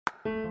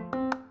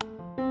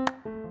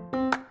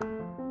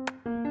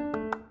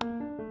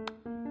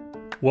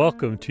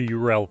Welcome to You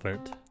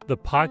Relevant, the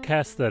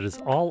podcast that is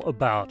all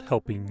about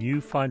helping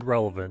you find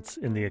relevance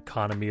in the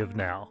economy of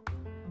now.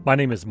 My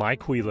name is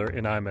Mike Wheeler,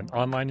 and I'm an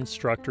online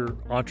instructor,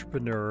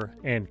 entrepreneur,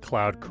 and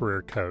cloud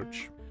career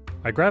coach.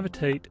 I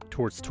gravitate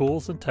towards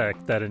tools and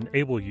tech that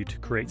enable you to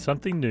create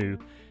something new,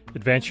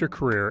 advance your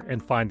career,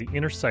 and find the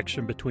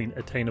intersection between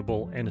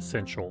attainable and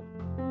essential.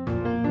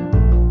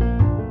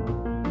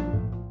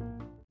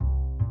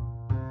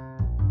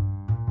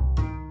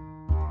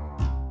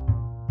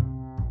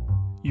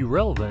 You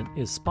Relevant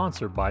is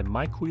sponsored by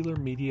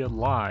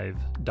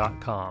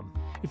MikeWheelerMediaLive.com.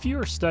 If you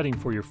are studying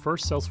for your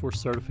first Salesforce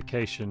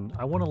certification,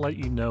 I want to let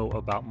you know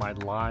about my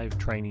live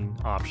training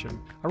option.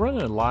 I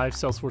run a live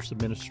Salesforce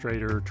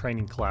Administrator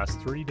training class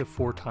 3 to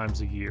 4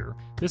 times a year.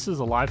 This is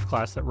a live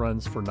class that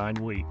runs for 9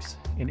 weeks.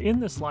 And in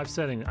this live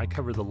setting, I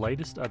cover the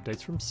latest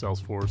updates from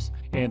Salesforce,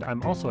 and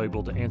I'm also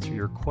able to answer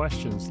your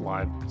questions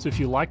live. So if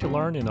you like to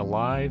learn in a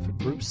live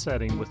group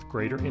setting with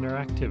greater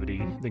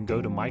interactivity, then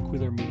go to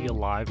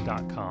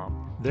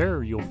MikeWheelerMediaLive.com.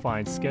 There you'll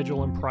find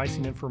schedule and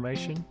pricing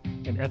information,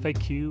 an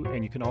FAQ,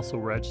 and you can also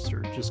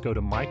register. Just go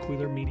to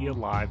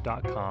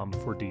MikeWheelerMediaLive.com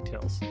for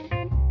details.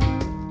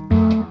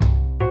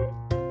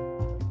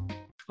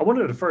 I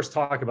wanted to first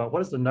talk about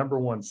what is the number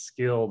one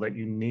skill that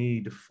you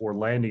need for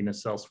landing a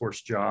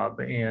Salesforce job.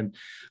 And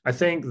I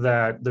think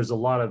that there's a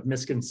lot of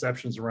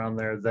misconceptions around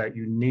there that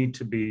you need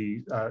to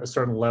be a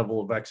certain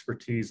level of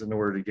expertise in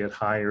order to get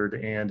hired.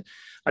 And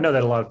I know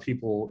that a lot of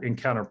people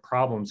encounter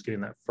problems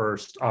getting that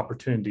first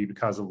opportunity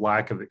because of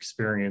lack of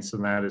experience,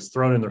 and that is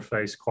thrown in their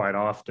face quite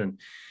often.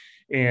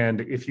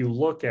 And if you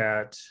look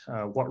at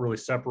what really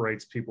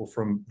separates people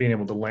from being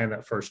able to land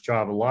that first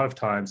job, a lot of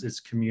times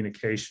it's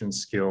communication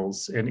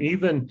skills. And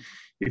even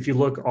if you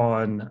look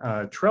on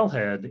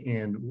Trailhead,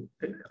 and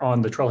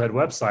on the Trailhead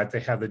website, they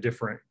have the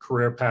different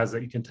career paths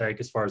that you can take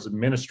as far as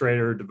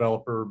administrator,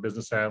 developer,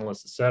 business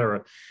analyst, et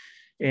cetera.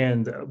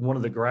 And one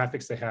of the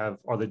graphics they have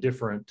are the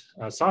different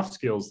soft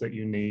skills that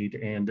you need.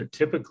 And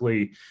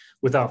typically,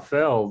 without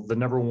fail, the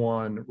number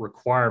one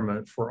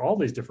requirement for all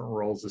these different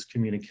roles is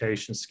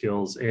communication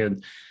skills.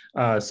 And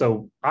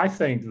so I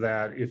think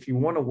that if you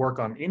want to work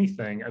on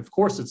anything, of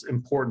course, it's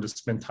important to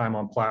spend time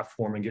on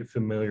platform and get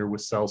familiar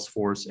with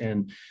Salesforce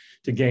and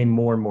to gain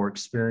more and more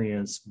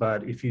experience.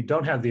 But if you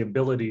don't have the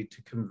ability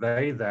to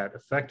convey that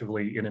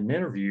effectively in an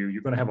interview,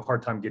 you're going to have a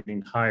hard time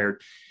getting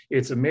hired.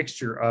 It's a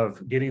mixture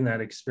of getting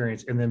that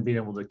experience and then being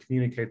able to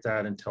communicate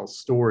that and tell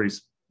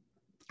stories.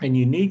 And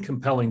you need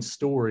compelling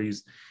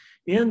stories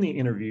in the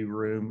interview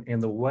room,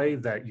 and the way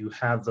that you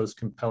have those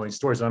compelling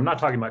stories. And I'm not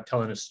talking about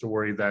telling a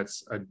story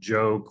that's a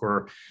joke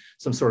or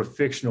some sort of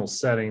fictional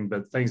setting,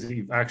 but things that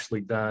you've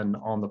actually done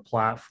on the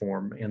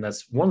platform. And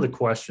that's one of the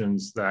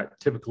questions that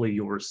typically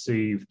you'll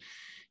receive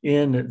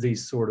in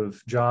these sort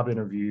of job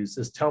interviews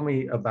is, tell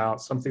me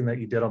about something that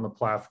you did on the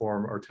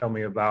platform, or tell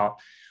me about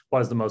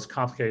what is the most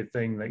complicated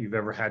thing that you've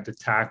ever had to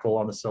tackle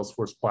on the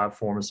Salesforce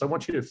platform. And so I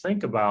want you to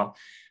think about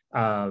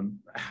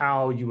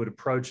how you would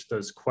approach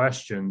those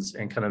questions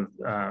and kind of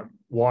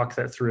walk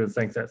that through and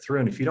think that through.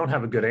 And if you don't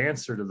have a good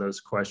answer to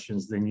those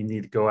questions, then you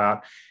need to go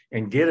out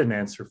and get an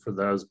answer for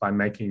those by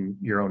making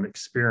your own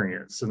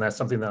experience. And that's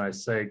something that I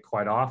say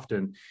quite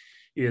often,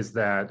 is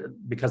that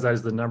because that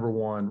is the number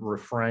one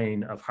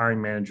refrain of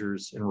hiring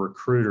managers and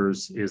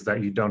recruiters, is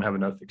that you don't have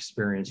enough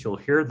experience. You'll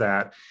hear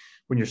that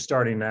when you're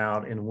starting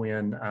out and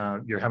when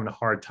you're having a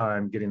hard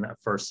time getting that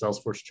first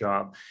Salesforce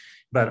job.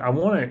 But I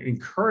want to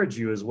encourage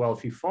you as well,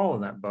 if you fall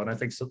in that boat, and I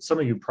think some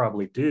of you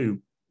probably do,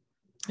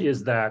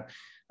 is that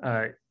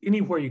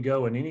anywhere you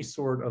go in any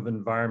sort of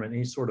environment,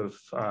 any sort of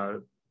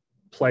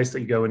place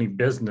that you go, any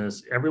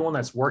business, everyone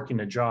that's working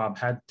a job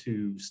had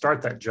to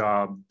start that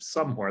job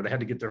somewhere. They had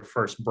to get their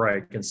first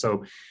break. And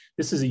so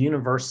this is a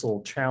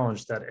universal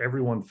challenge that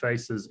everyone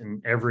faces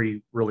in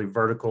every really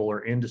vertical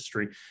or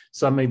industry.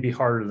 Some may be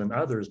harder than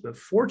others, but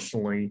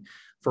fortunately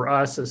for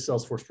us as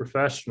Salesforce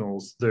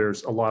professionals,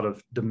 there's a lot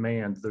of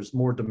demand. There's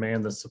more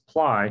demand than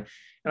supply.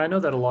 And I know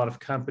that a lot of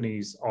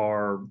companies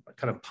are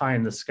kind of pie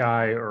in the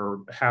sky,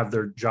 or have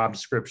their job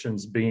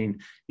descriptions being,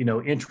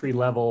 entry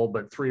level,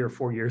 but 3 or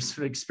 4 years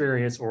of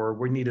experience, or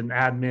we need an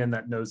admin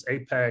that knows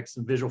Apex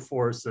and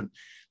Visualforce and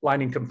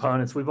Lightning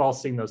Components. We've all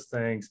seen those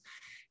things.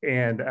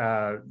 And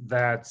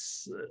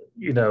that's,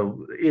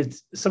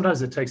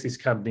 sometimes it takes these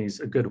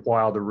companies a good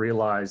while to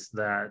realize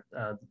that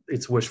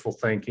it's wishful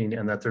thinking,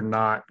 and that they're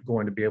not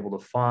going to be able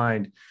to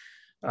find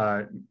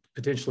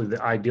potentially the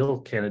ideal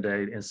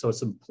candidate. And so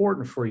it's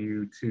important for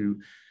you to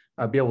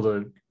be able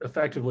to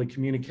effectively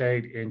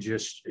communicate and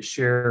just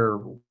share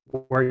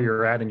where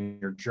you're at in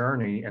your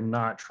journey, and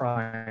not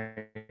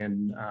try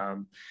and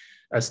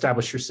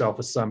establish yourself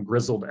as some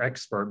grizzled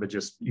expert, but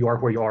just you are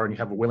where you are, and you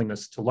have a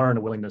willingness to learn,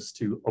 a willingness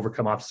to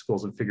overcome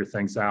obstacles and figure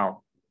things out.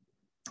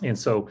 And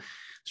so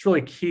it's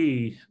really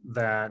key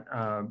that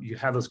you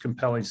have those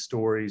compelling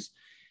stories,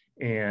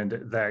 and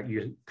that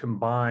you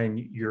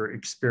combine your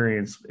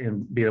experience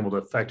in being able to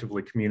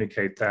effectively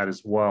communicate that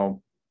as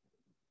well.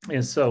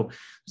 And so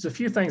there's a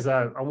few things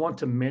that I want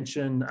to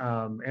mention,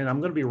 and I'm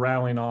going to be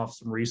rattling off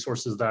some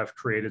resources that I've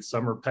created.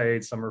 Some are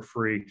paid, some are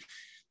free.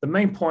 The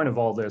main point of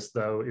all this,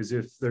 though, is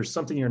if there's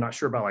something you're not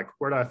sure about, like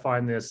where do I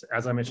find this?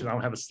 As I mentioned, I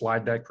don't have a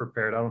slide deck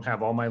prepared. I don't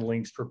have all my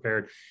links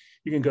prepared.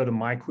 You can go to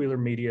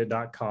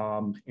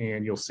mikewheelermedia.com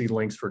and you'll see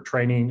links for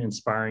training,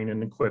 inspiring,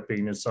 and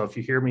equipping. And so if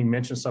you hear me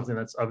mention something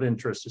that's of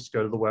interest, just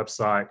go to the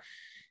website,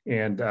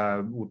 and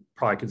we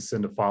probably can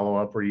send a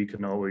follow-up, or you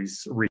can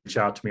always reach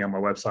out to me on my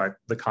website,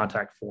 the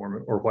contact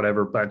form or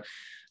whatever. But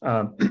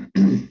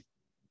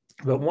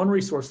but one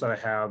resource that I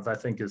have that I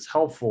think is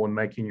helpful in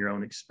making your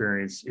own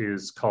experience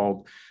is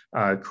called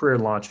Career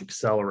Launch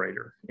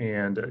Accelerator.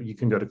 And you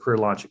can go to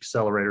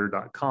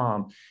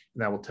careerlaunchaccelerator.com, and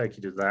that will take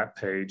you to that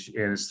page.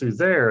 And it's through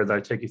there that I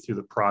take you through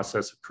the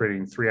process of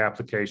creating 3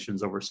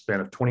 applications over a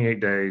span of 28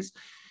 days.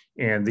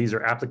 And these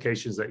are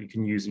applications that you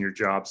can use in your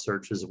job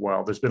search as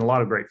well. There's been a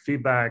lot of great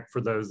feedback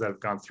for those that have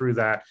gone through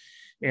that.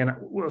 And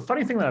a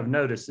funny thing that I've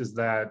noticed is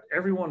that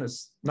everyone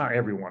is, not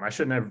everyone, I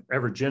shouldn't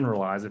ever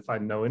generalize. If I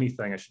know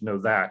anything, I should know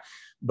that.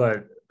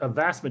 But a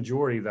vast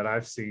majority that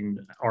I've seen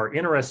are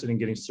interested in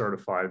getting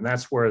certified. And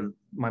that's where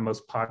my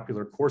most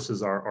popular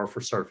courses are for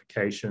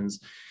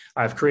certifications.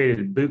 I've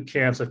created boot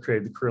camps. I've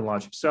created the Career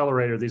Launch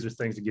Accelerator. These are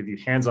things to give you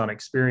hands-on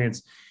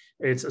experience.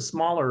 It's a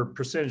smaller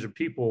percentage of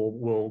people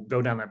will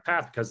go down that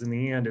path because in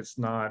the end, it's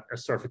not a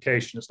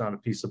certification. It's not a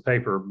piece of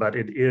paper, but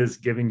it is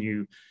giving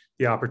you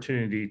the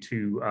opportunity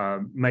to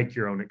make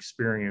your own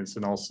experience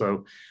and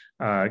also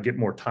get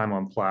more time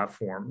on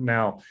platform.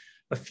 Now,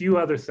 a few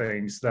other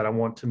things that I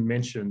want to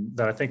mention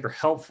that I think are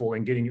helpful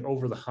in getting you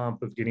over the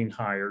hump of getting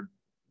hired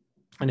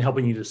and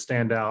helping you to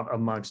stand out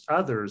amongst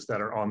others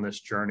that are on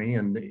this journey.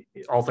 And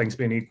all things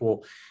being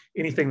equal,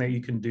 anything that you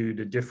can do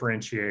to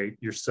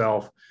differentiate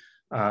yourself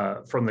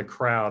from the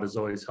crowd is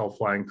always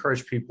helpful. I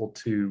encourage people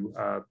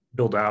to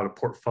build out a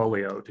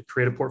portfolio, to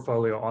create a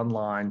portfolio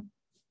online.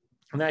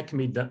 And that can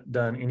be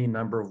done any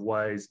number of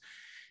ways.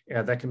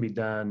 That can be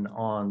done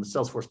on the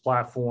Salesforce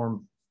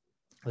platform.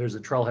 There's a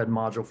Trailhead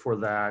module for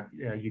that.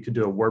 You could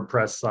do a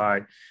WordPress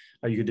site.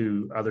 You could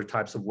do other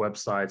types of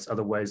websites,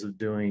 other ways of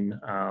doing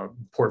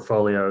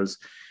portfolios.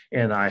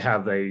 And I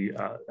have a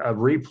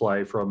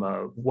replay from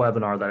a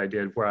webinar that I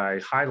did where I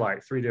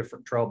highlight 3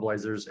 different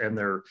trailblazers and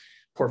their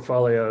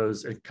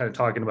portfolios and kind of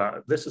talking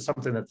about this is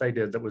something that they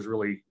did that was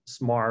really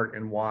smart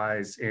and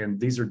wise. And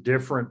these are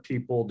different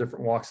people,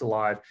 different walks of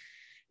life,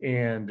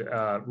 and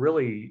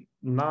really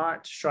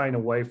not shying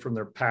away from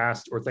their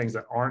past or things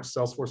that aren't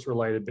Salesforce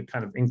related, but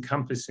kind of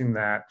encompassing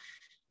that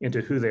into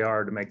who they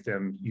are to make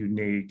them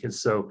unique. And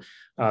so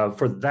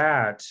for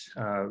that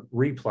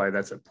replay,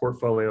 that's at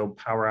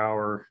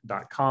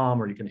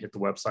portfoliopowerhour.com, or you can hit the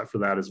website for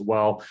that as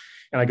well.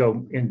 And I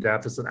go in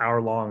depth. It's an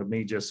hour long of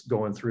me just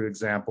going through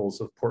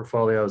examples of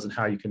portfolios and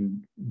how you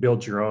can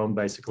build your own,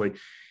 basically.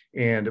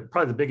 And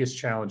probably the biggest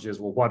challenge is,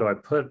 well, what do I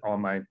put on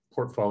my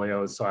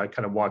portfolio? So I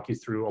kind of walk you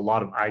through a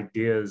lot of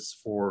ideas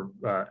for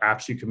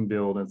apps you can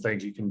build and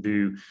things you can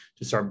do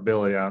to start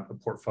building out a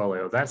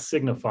portfolio. That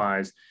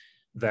signifies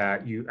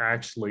that you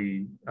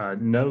actually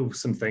know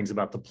some things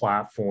about the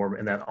platform,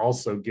 and that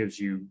also gives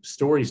you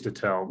stories to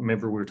tell.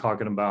 Remember, we were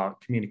talking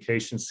about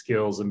communication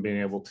skills and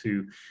being able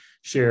to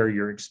share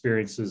your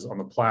experiences on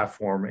the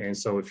platform. And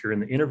so if you're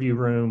in the interview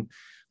room,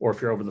 or if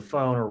you're over the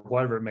phone, or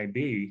whatever it may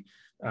be,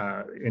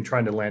 in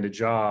trying to land a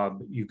job,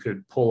 you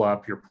could pull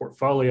up your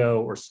portfolio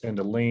or send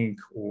a link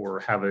or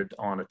have it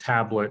on a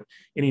tablet,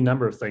 any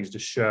number of things to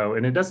show.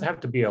 And it doesn't have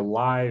to be a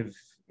live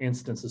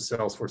instance of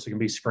Salesforce. It can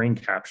be screen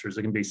captures.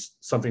 It can be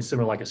something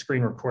similar like a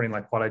screen recording,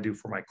 like what I do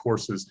for my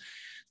courses.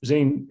 There's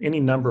any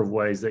number of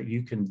ways that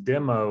you can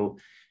demo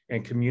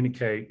and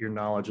communicate your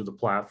knowledge of the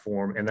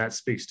platform. And that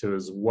speaks to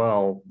as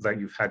well that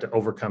you've had to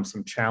overcome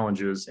some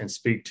challenges and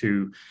speak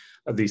to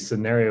these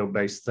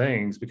scenario-based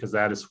things, because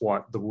that is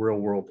what the real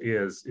world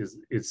is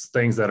it's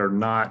things that are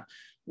not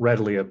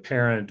readily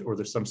apparent, or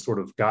there's some sort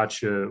of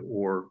gotcha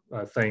or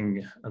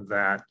thing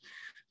that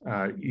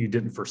you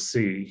didn't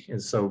foresee.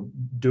 And so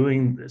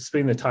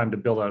spending the time to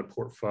build out a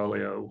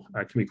portfolio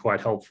can be quite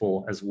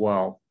helpful as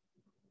well.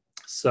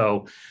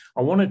 So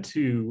I wanted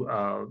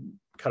to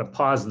kind of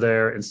pause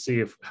there and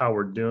see how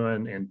we're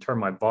doing and turn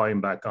my volume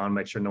back on,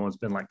 make sure no one's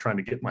been like trying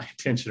to get my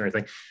attention or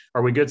anything.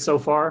 Are we good so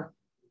far?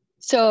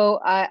 So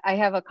I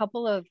have a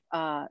couple of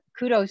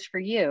kudos for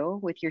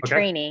you with your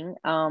training.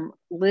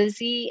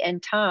 Lizzie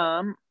and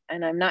Tom,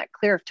 and I'm not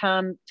clear if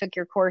Tom took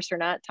your course or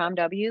not, Tom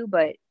W.,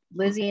 but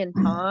Lizzie and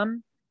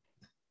Tom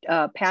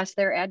passed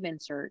their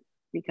admin cert,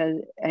 because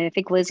I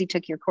think Lizzie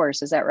took your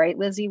course. Is that right,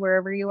 Lizzie,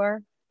 wherever you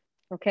are?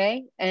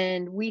 Okay.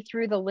 And we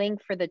threw the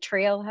link for the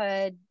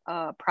Trailhead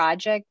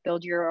project,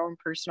 build your own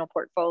personal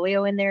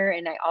portfolio, in there.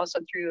 And I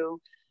also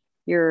threw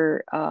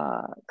your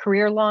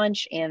career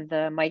launch and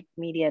the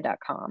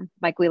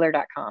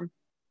mikewheeler.com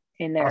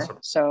in there. Awesome.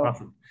 So,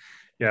 awesome.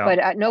 Yeah.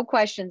 But no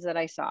questions that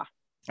I saw.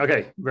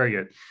 Okay, very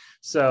good.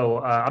 So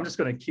I'm just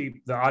going to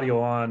keep the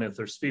audio on. If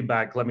there's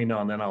feedback, let me know,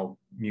 and then I'll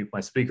mute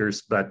my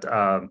speakers. But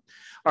all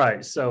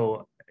right,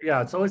 so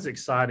yeah, it's always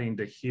exciting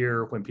to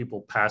hear when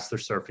people pass their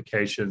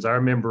certifications. I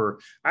remember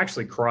I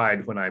actually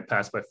cried when I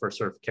passed my first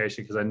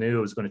certification because I knew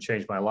it was going to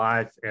change my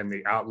life and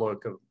the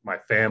outlook of my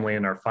family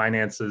and our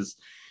finances.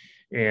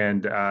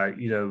 And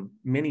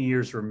many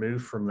years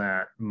removed from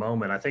that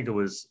moment, I think it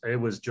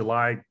was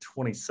July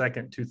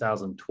 22nd,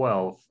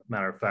 2012.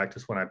 Matter of fact,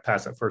 is when I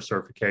passed that first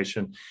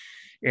certification.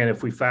 And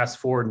if we fast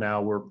forward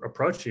now, we're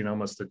approaching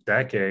almost a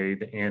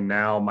decade. And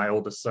now my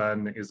oldest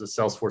son is a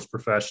Salesforce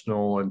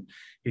professional and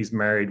he's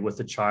married with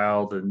a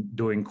child and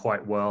doing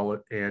quite well.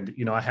 And,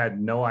 I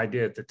had no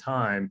idea at the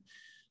time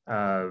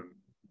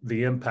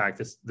the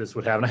impact this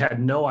would have. And I had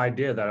no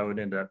idea that I would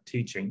end up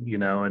teaching,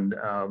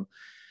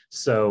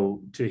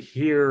 so to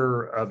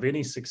hear of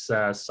any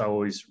success, I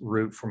always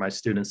root for my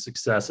students'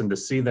 success, and to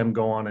see them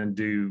go on and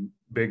do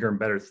bigger and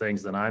better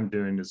things than I'm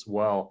doing as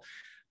well.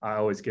 I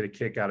always get a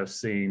kick out of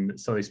seeing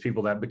some of these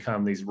people that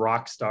become these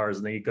rock stars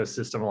in the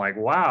ecosystem. Like,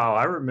 wow,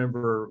 I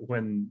remember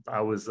when I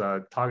was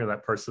talking to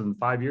that person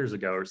 5 years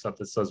ago or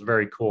something. So it's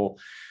very cool.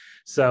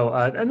 So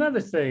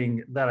another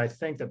thing that I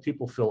think that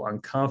people feel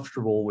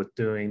uncomfortable with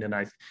doing, and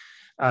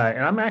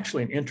I'm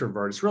actually an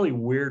introvert. It's really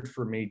weird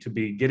for me to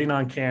be getting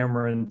on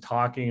camera and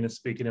talking and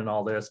speaking and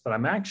all this, but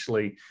I'm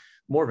actually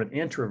more of an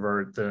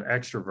introvert than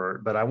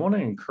extrovert. But I want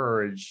to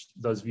encourage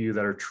those of you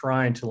that are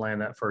trying to land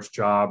that first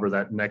job or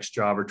that next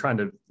job or trying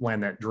to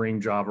land that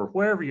dream job or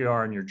wherever you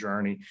are in your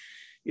journey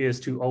is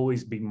to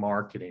always be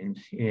marketing.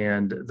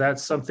 And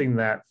that's something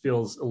that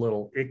feels a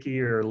little icky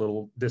or a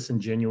little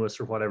disingenuous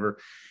or whatever.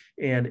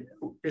 And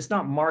it's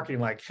not marketing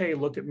like, hey,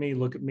 look at me,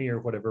 or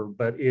whatever,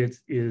 but it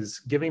is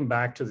giving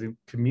back to the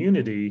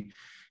community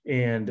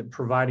and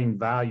providing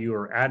value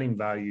or adding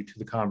value to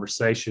the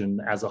conversation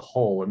as a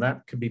whole. And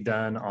that could be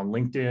done on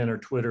LinkedIn or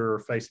Twitter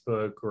or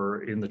Facebook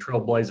or in the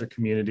Trailblazer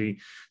community.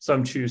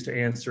 Some choose to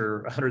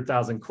answer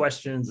 100,000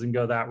 questions and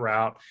go that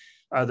route.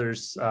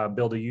 Others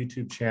build a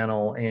YouTube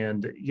channel.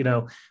 And,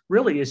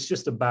 really it's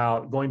just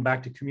about going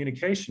back to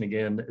communication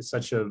again. It's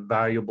such a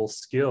valuable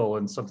skill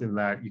and something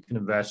that you can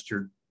invest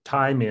your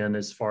time in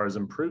as far as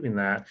improving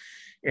that.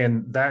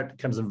 And that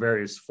comes in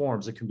various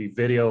forms. It can be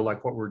video,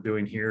 like what we're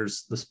doing here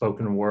is the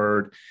spoken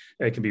word.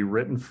 It can be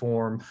written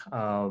form.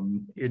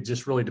 It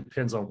just really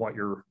depends on what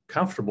you're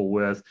comfortable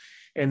with.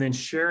 And then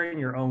sharing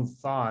your own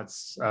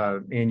thoughts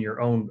and your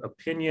own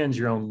opinions,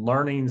 your own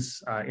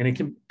learnings. And it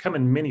can come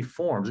in many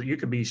forms. You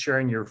could be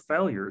sharing your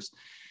failures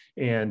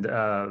and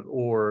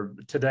or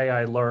today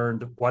I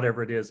learned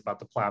whatever it is about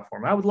the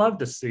platform. I would love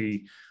to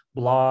see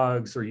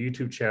blogs or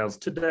YouTube channels.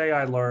 Today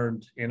I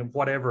learned, in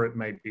whatever it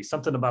may be,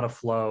 something about a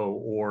flow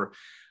or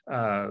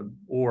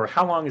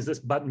how long has this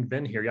button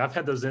been here? I've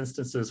had those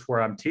instances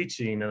where I'm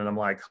teaching and I'm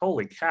like,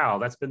 holy cow,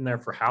 that's been there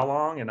for how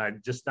long? And I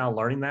just now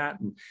learning that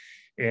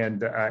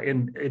and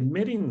in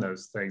admitting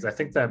those things, I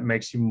think that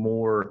makes you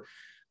more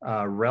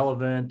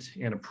relevant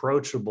and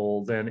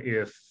approachable than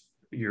if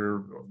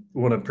you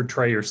want to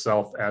portray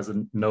yourself as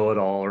a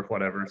know-it-all or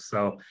whatever.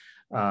 So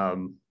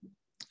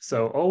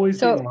always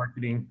do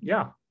marketing.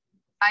 Yeah.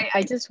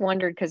 I just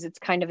wondered, because it's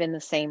kind of in the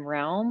same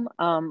realm.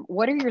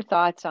 What are your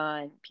thoughts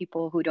on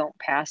people who don't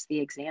pass the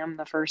exam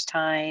the first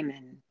time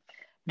and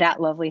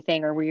that lovely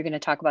thing? Or were you going to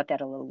talk about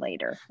that a little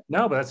later?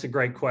 No, but that's a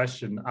great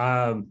question.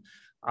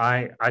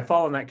 I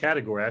fall in that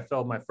category. I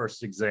failed my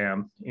first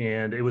exam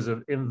and it was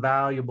an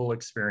invaluable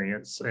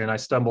experience. And I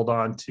stumbled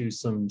onto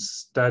some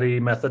study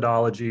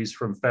methodologies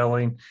from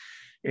failing.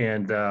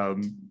 And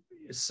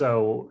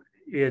so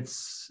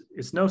it's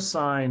no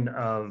sign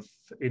of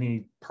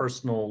any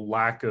personal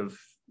lack of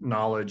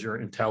knowledge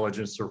or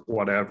intelligence or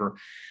whatever.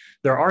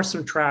 There are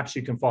some traps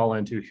you can fall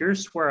into.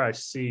 Here's where I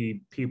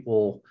see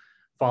people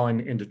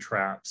falling into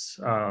traps.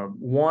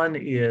 One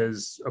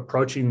is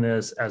approaching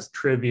this as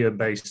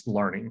trivia-based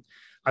learning.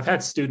 I've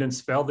had students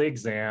fail the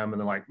exam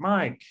and they're like,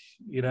 Mike,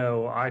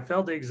 I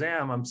failed the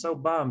exam. I'm so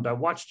bummed. I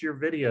watched your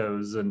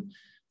videos and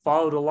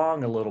followed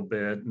along a little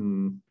bit.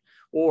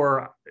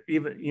 Or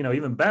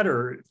even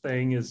better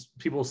thing is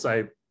people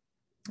say,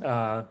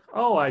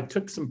 oh, I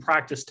took some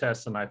practice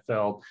tests and I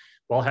failed.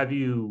 Well, have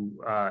you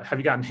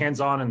gotten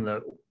hands-on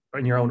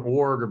in your own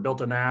org or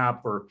built an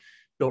app or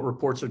built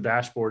reports or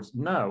dashboards?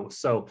 No.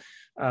 So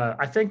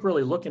I think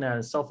really looking at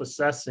and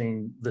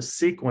self-assessing the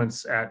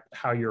sequence at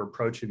how you're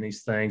approaching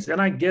these things.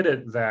 And I get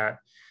it that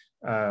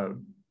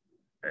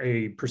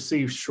a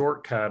perceived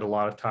shortcut a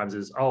lot of times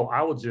is, oh,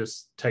 I will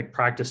just take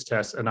practice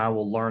tests and I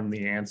will learn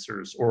the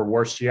answers. Or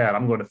worse yet,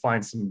 I'm going to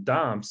find some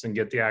dumps and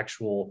get the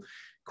actual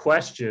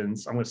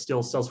questions. I'm going to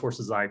steal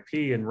Salesforce's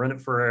IP and run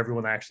it for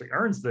everyone that actually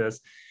earns this.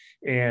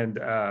 And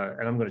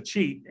I'm going to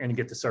cheat and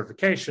get the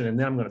certification, and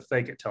then I'm going to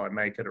fake it till I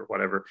make it or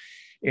whatever.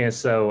 And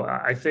so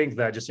I think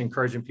that just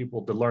encouraging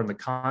people to learn the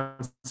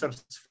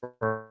concepts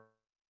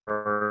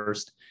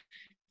first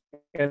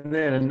And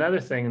then another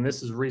thing, and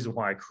this is the reason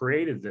why I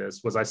created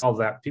this, was I saw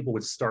that people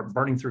would start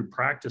burning through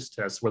practice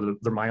tests, whether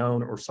they're my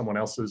own or someone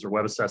else's or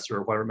Web Assessor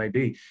or whatever it may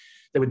be.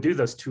 They would do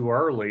those too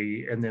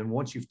early. And then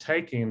once you've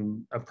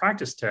taken a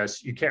practice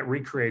test, you can't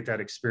recreate that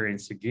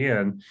experience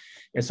again.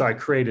 And so I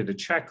created a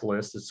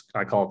checklist.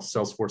 I call it the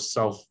Salesforce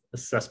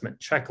Self-Assessment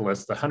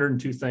Checklist, the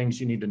 102 things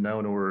you need to know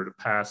in order to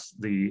pass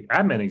the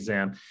admin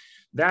exam.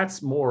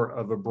 That's more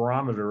of a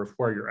barometer of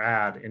where you're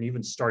at. And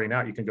even starting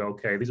out, you can go,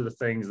 okay, these are the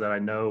things that I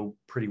know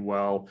pretty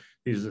well.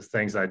 These are the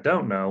things I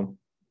don't know.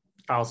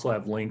 I also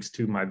have links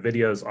to my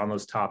videos on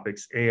those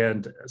topics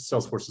and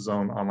Salesforce's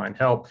own online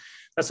help.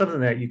 That's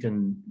something that you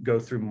can go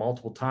through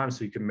multiple times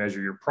so you can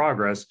measure your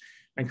progress.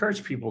 I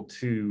encourage people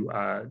to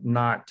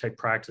not take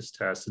practice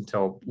tests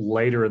until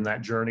later in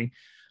that journey,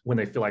 when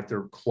they feel like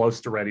they're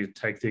close to ready to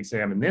take the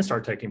exam, and then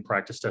start taking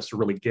practice tests to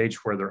really gauge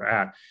where they're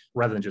at,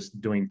 rather than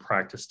just doing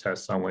practice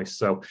tests only.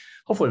 So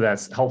hopefully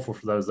that's helpful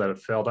for those that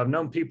have failed. I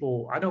know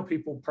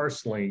people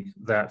personally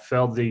that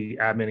failed the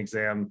admin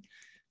exam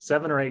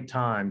 7 or 8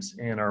 times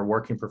and are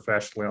working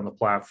professionally on the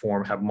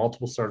platform, have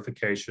multiple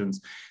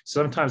certifications.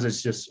 Sometimes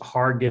it's just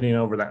hard getting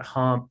over that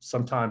hump.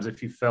 Sometimes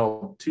if you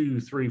fail 2,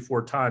 3,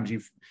 4 times, you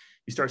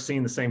start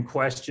seeing the same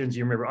questions.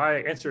 You remember,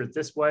 I answered it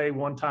this way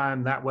one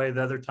time, that way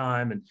the other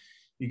time, and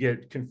you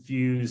get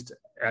confused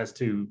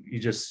you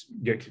just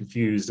get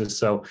confused. And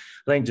so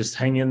I think just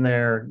hang in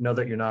there, know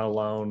that you're not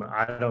alone.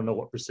 I don't know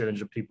what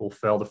percentage of people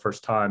fail the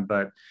first time,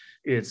 but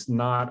it's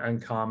not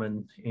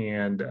uncommon.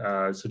 And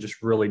so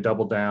just really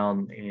double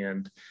down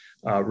and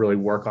really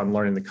work on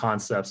learning the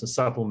concepts, and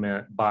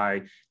supplement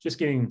by just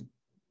getting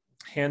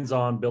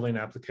hands-on building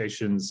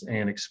applications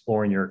and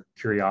exploring your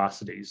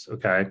curiosities.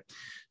 Okay.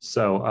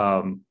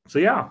 So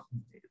yeah.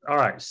 All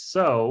right.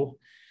 So,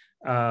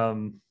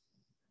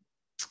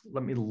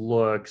 let me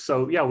look.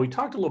 So yeah, we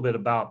talked a little bit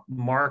about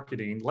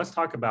marketing. Let's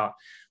talk about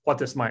what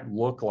this might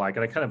look like.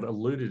 And I kind of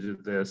alluded to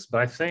this, but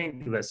I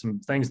think that some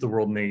things the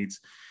world needs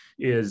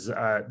is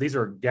these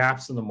are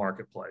gaps in the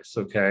marketplace,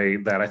 okay,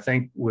 that I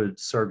think would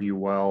serve you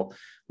well,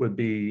 would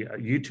be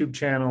YouTube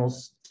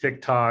channels,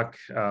 TikTok,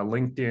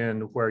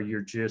 LinkedIn, where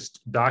you're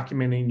just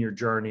documenting your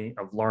journey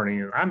of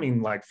learning. And I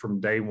mean, like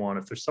from day one,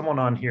 if there's someone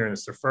on here and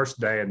it's their first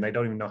day and they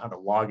don't even know how to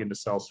log into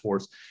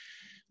Salesforce,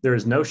 there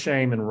is no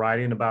shame in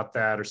writing about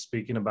that or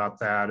speaking about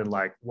that. And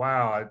like,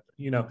 wow,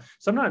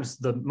 sometimes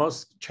the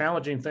most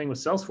challenging thing with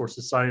Salesforce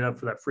is signing up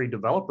for that free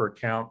developer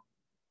account,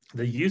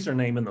 the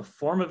username in the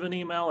form of an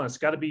email, and it's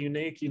got to be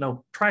unique.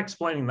 Try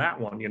explaining that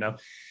one,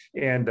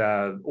 and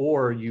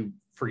or you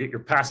forget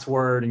your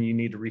password and you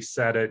need to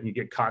reset it, and you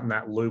get caught in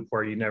that loop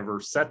where you never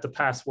set the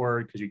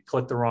password because you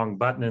clicked the wrong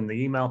button in the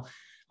email.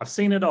 I've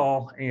seen it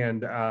all.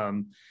 And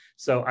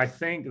so I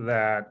think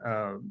that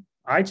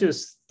I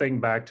just think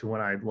back to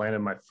when I landed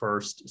my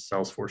first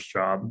Salesforce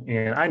job,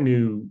 and I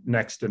knew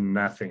next to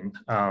nothing.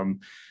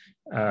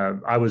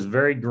 I was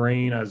very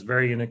green. I was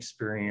very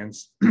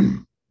inexperienced.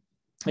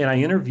 And I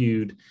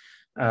interviewed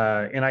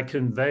and I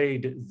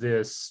conveyed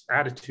this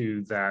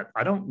attitude that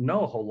I don't know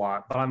a whole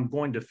lot, but I'm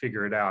going to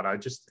figure it out. I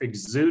just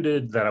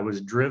exuded that I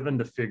was driven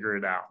to figure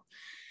it out.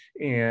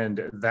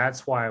 And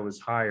that's why I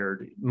was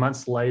hired.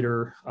 Months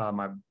later,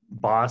 my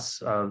boss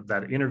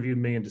that interviewed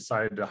me and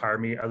decided to hire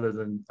me, other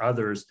than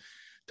others,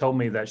 told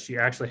me that she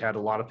actually had a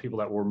lot of people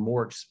that were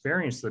more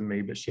experienced than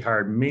me, but she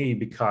hired me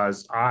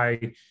because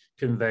I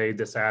conveyed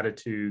this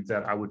attitude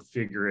that I would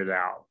figure it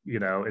out,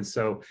 And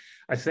so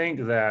I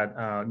think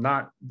that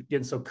not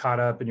getting so caught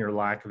up in your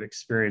lack of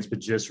experience, but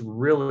just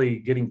really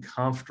getting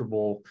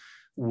comfortable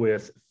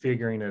with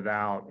figuring it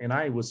out. And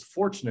I was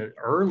fortunate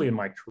early in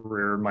my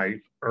career, my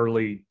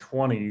early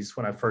 20s,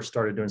 when I first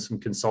started doing some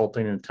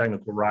consulting and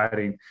technical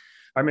writing.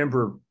 I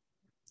remember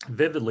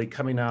vividly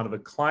coming out of a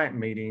client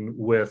meeting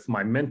with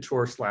my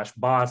mentor /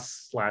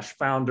 boss /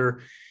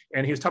 founder.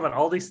 And he was talking about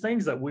all these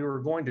things that we were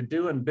going to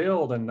do and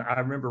build. And I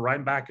remember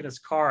riding back in his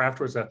car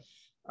afterwards,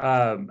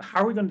 how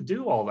are we going to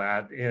do all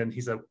that? And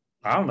he said,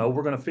 I don't know,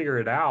 we're going to figure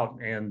it out.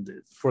 And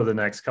for the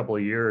next couple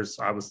of years,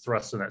 I was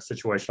thrust in that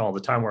situation all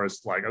the time where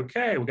it's like,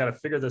 okay, we got to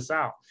figure this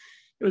out.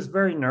 It was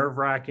very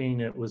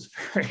nerve-wracking. It was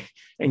very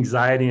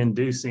anxiety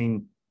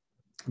inducing,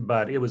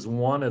 but it was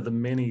one of the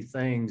many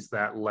things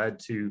that led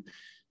to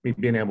me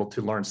being able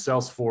to learn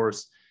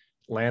Salesforce,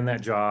 land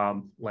that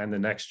job, land the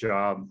next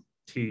job,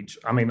 teach.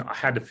 I mean, I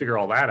had to figure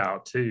all that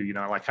out too,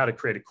 like how to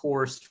create a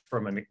course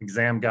from an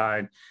exam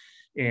guide.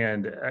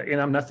 And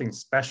I'm nothing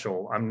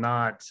special. I'm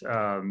not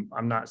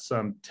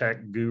some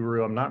tech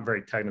guru. I'm not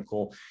very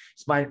technical.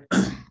 It's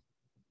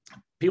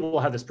people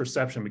have this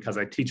perception because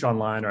I teach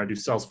online or I do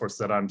Salesforce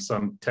that I'm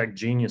some tech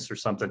genius or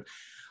something.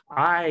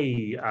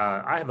 I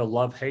have a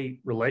love-hate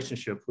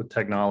relationship with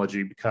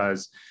technology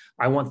because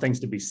I want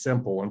things to be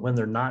simple. And when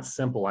they're not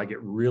simple, I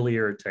get really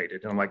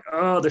irritated. And I'm like,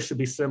 oh, this should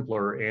be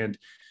simpler. And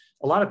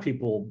a lot of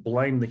people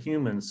blame the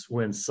humans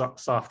when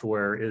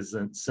software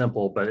isn't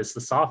simple, but it's the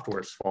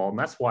software's fault. And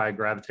that's why I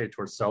gravitate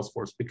towards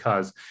Salesforce,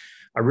 because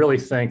I really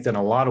think that in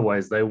a lot of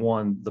ways, they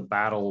won the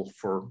battle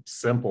for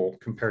simple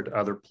compared to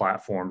other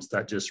platforms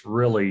that just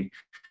really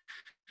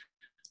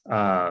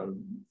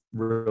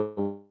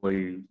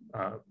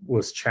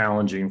was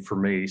challenging for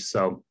me.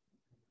 So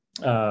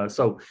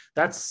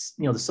that's,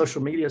 the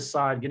social media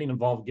side, getting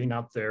involved, getting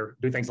out there,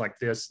 do things like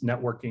this,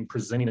 networking,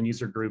 presenting in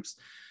user groups.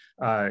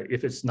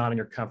 If it's not in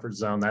your comfort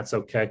zone, that's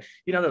okay.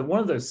 One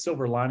of the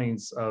silver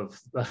linings of,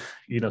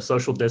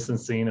 social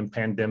distancing and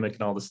pandemic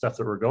and all the stuff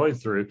that we're going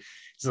through,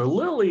 it's a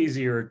little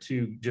easier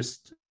to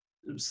just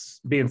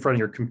be in front of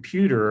your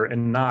computer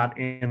and not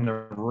in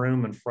a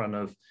room in front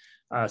of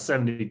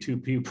 72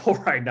 people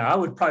right now. I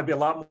would probably be a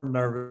lot more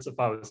nervous if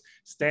I was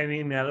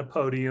standing at a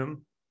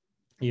podium,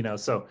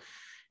 so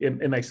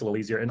it makes it a little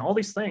easier. And all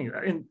these things,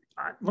 and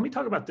let me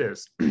talk about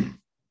this.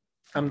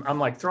 I'm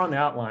like throwing the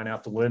outline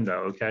out the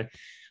window, okay?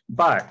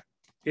 But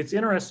it's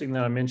interesting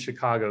that I'm in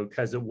Chicago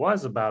because it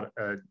was about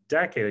a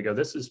decade ago.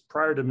 This is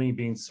prior to me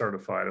being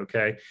certified,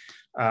 okay?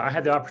 I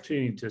had the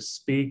opportunity to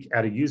speak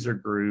at a user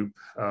group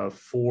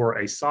for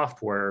a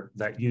software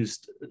that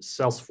used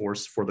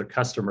Salesforce for their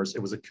customers.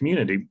 It was a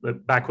community,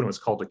 back when it was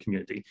called a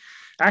community.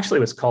 Actually,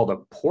 it was called a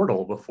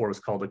portal before it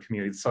was called a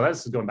community. So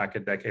this is going back a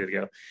decade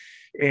ago.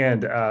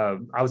 And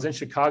I was in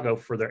Chicago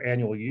for their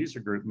annual user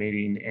group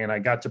meeting, and I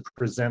got to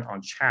present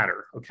on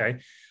Chatter. Okay,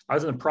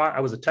 I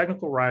was a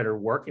technical writer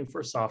working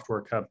for a software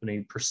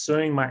company,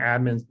 pursuing my I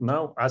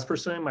was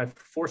pursuing my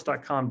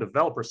Force.com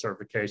developer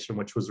certification,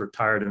 which was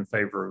retired in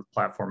favor of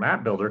Platform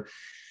App Builder.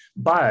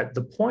 But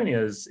the point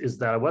is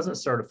that I wasn't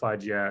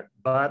certified yet,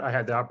 but I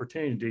had the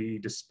opportunity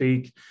to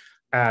speak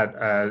at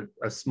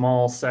a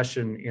small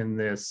session in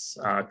this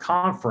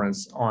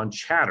conference on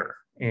Chatter.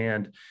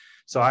 And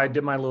so I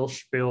did my little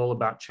spiel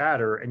about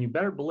Chatter, and you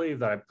better believe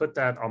that I put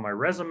that on my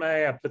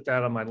resume. I put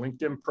that on my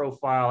LinkedIn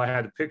profile. I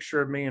had a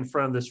picture of me in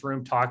front of this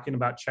room talking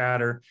about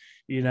Chatter,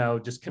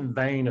 just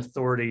conveying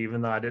authority,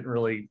 even though I didn't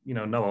really,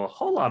 know a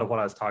whole lot of what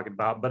I was talking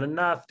about, but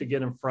enough to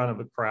get in front of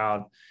a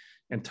crowd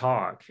and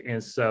talk.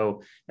 And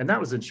that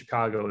was in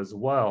Chicago as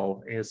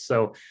well. And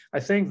so I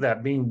think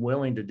that being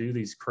willing to do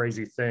these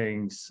crazy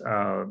things,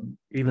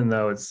 even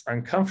though it's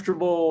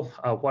uncomfortable,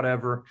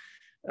 whatever,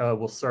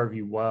 will serve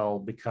you well,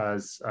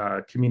 because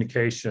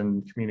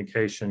communication,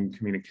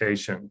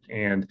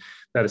 and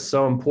that is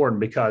so important,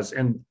 because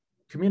in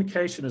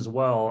communication as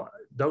well,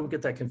 don't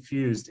get that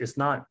confused. It's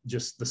not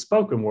just the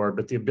spoken word,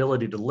 but the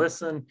ability to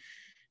listen,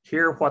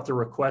 hear what the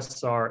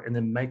requests are, and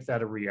then make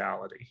that a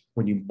reality.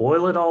 When you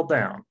boil it all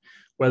down,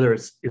 whether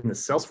it's in the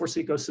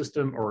Salesforce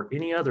ecosystem or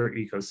any other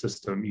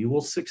ecosystem, you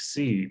will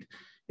succeed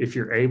if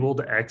you're able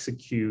to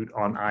execute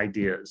on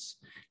ideas.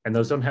 And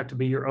those don't have to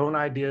be your own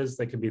ideas.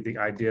 They can be the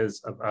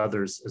ideas of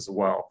others as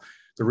well.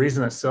 The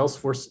reason that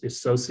Salesforce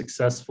is so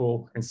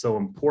successful and so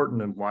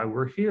important, and why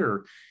we're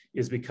here,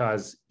 is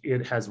because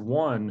it has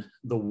won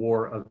the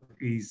war of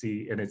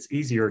easy, and it's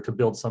easier to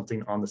build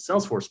something on the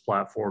Salesforce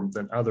platform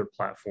than other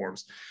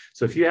platforms.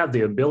 So if you have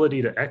the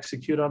ability to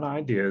execute on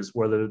ideas,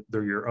 whether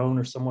they're your own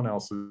or someone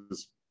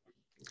else's,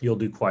 you'll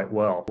do quite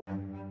well.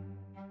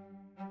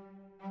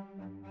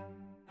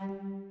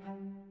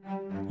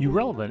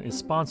 URelevant is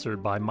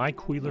sponsored by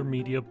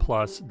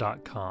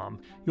MikeWheelerMediaPlus.com.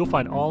 You'll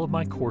find all of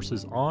my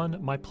courses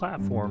on my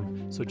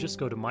platform, so just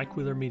go to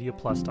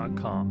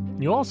MikeWheelerMediaPlus.com.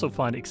 You'll also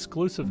find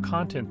exclusive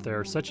content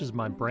there, such as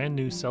my brand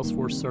new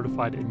Salesforce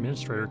Certified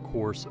Administrator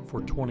course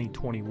for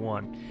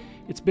 2021.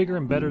 It's bigger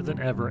and better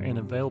than ever and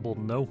available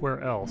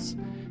nowhere else.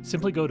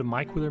 Simply go to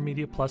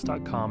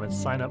MikeWheelerMediaPlus.com and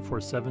sign up for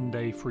a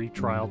 7-day free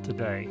trial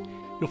today.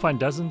 You'll find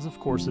dozens of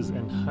courses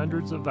and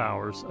hundreds of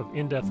hours of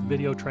in-depth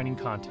video training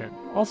content.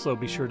 Also,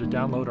 be sure to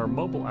download our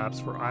mobile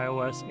apps for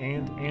iOS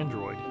and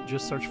Android.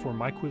 Just search for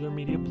Mike Wheeler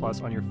Media Plus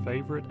on your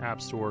favorite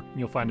app store, and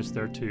you'll find us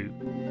there too.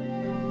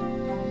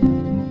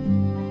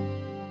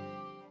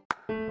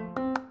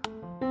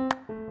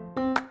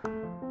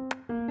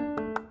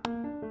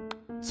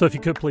 So if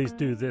you could please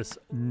do this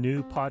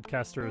new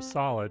podcaster a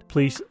solid,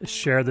 please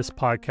share this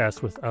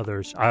podcast with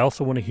others. I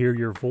also want to hear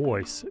your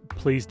voice.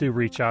 Please do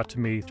reach out to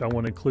me. I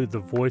want to include the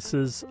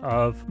voices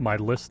of my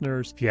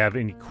listeners. If you have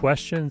any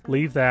questions,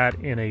 leave that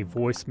in a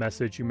voice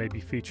message. You may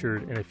be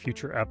featured in a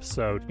future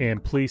episode.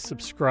 And please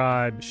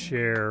subscribe,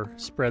 share,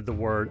 spread the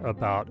word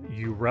about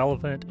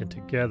URelevant, and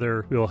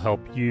together we'll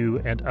help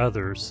you and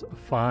others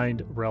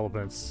find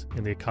relevance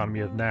in the economy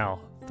of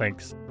now.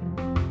 Thanks.